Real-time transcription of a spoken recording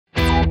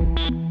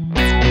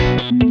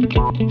The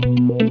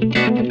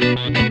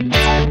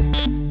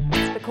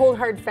cold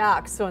hard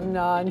facts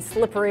on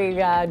slippery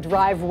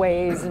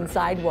driveways and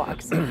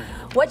sidewalks.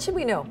 What should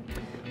we know?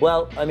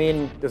 Well, I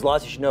mean, there's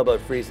lots you should know about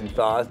freeze and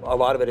thaw. A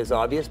lot of it is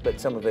obvious, but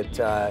some of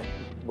it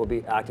will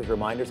be active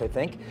reminders, I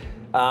think.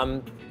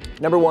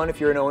 Number one,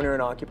 if you're an owner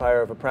and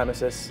occupier of a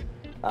premises,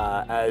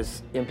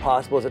 as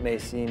impossible as it may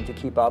seem to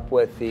keep up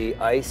with the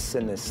ice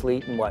and the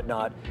sleet and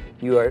whatnot,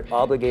 you are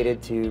obligated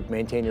to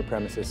maintain your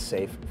premises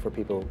safe for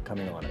people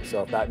coming on it.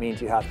 So if that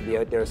means you have to be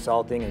out there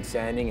salting and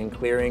sanding and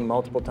clearing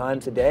multiple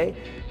times a day,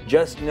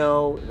 just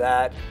know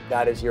that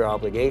that is your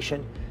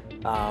obligation.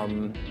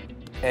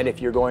 And if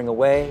you're going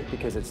away,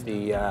 because it's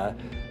the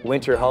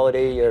winter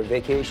holiday or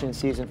vacation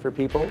season for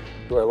people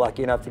who are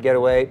lucky enough to get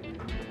away,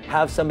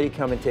 have somebody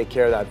come and take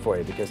care of that for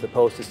you, because the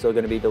post is still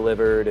going to be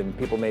delivered and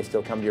people may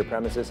still come to your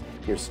premises.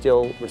 You're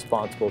still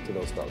responsible to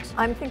those folks.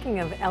 I'm thinking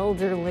of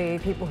elderly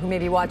people who may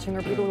be watching,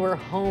 or people who are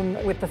home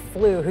with the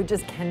flu, who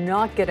just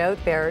cannot get out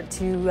there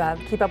to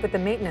keep up with the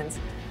maintenance.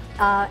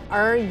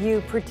 Are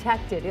you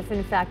protected if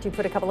in fact you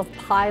put a couple of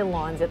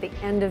pylons at the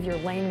end of your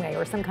laneway,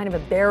 or some kind of a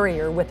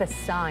barrier with a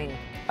sign?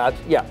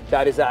 Yeah,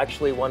 that is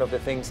actually one of the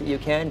things that you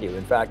can do.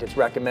 In fact, it's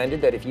recommended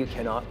that if you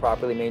cannot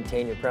properly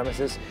maintain your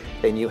premises,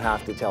 then you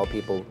have to tell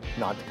people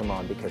not to come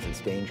on because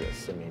it's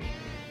dangerous. I mean,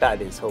 that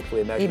is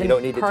hopefully a measure you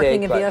don't need to take.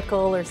 Even parking a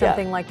vehicle or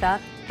something like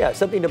that? Yeah,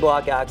 something to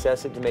block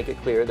access and to make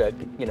it clear that,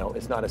 you know,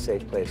 it's not a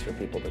safe place for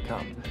people to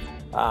come.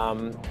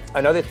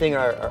 Another thing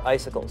are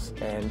icicles,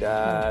 and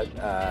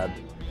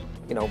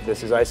you know,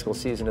 this is icicle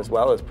season as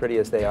well, as pretty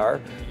as they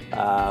are.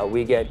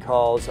 We get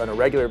calls on a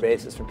regular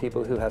basis from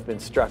people who have been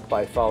struck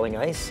by falling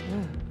ice,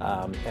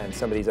 and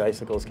some of these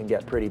icicles can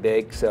get pretty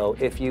big. So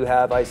if you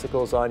have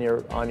icicles on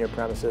your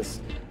premises,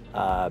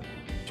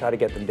 try to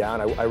get them down.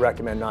 I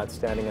recommend not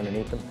standing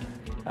underneath them.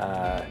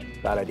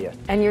 Bad idea.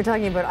 And you're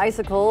talking about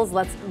icicles.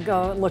 Let's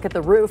go look at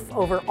the roof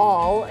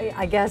overall.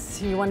 I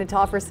guess you wanted to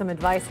offer some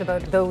advice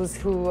about those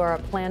who are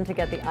plan to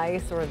get the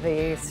ice or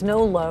the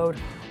snow load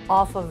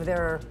off of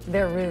their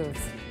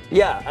roofs.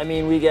 Yeah, I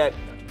mean, we get,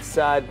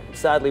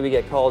 sadly, we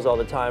get calls all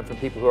the time from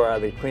people who are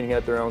either cleaning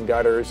out their own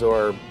gutters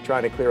or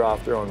trying to clear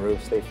off their own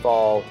roofs. They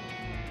fall.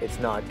 It's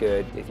not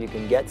good. If you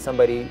can get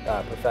somebody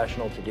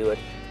professional to do it,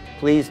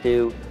 please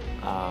do.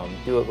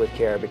 Do it with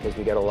care, because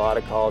we get a lot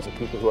of calls of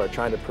people who are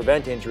trying to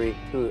prevent injury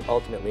who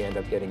ultimately end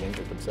up getting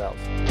injured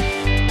themselves.